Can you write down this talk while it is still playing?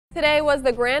Today was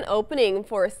the grand opening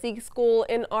for a Sikh school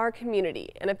in our community,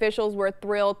 and officials were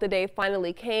thrilled the day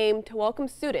finally came to welcome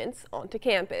students onto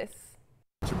campus.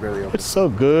 It's so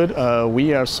good.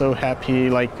 We are so happy.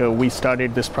 We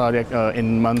started this project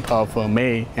in month of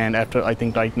May, and after I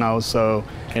think right now, so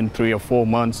in 3 or 4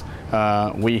 months,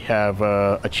 we have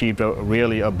achieved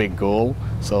really a big goal.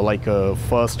 So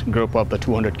first group of the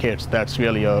 200 kids, that's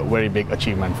really a very big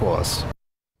achievement for us.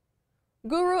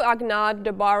 Guru Agnad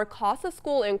Dabar Khalsa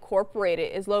School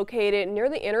Incorporated is located near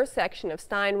the intersection of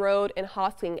Stein Road and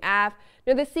Hosking Ave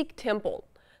near the Sikh temple.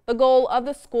 The goal of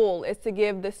the school is to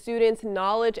give the students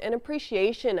knowledge and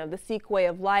appreciation of the Sikh way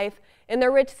of life and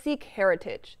their rich Sikh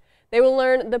heritage. They will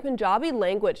learn the Punjabi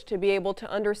language to be able to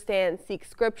understand Sikh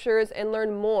scriptures and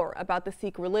learn more about the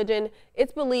Sikh religion,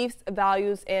 its beliefs,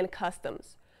 values, and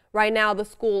customs. Right now, the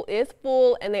school is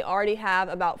full and they already have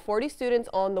about 40 students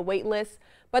on the wait list,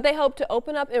 but they hope to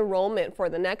open up enrollment for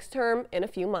the next term in a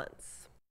few months.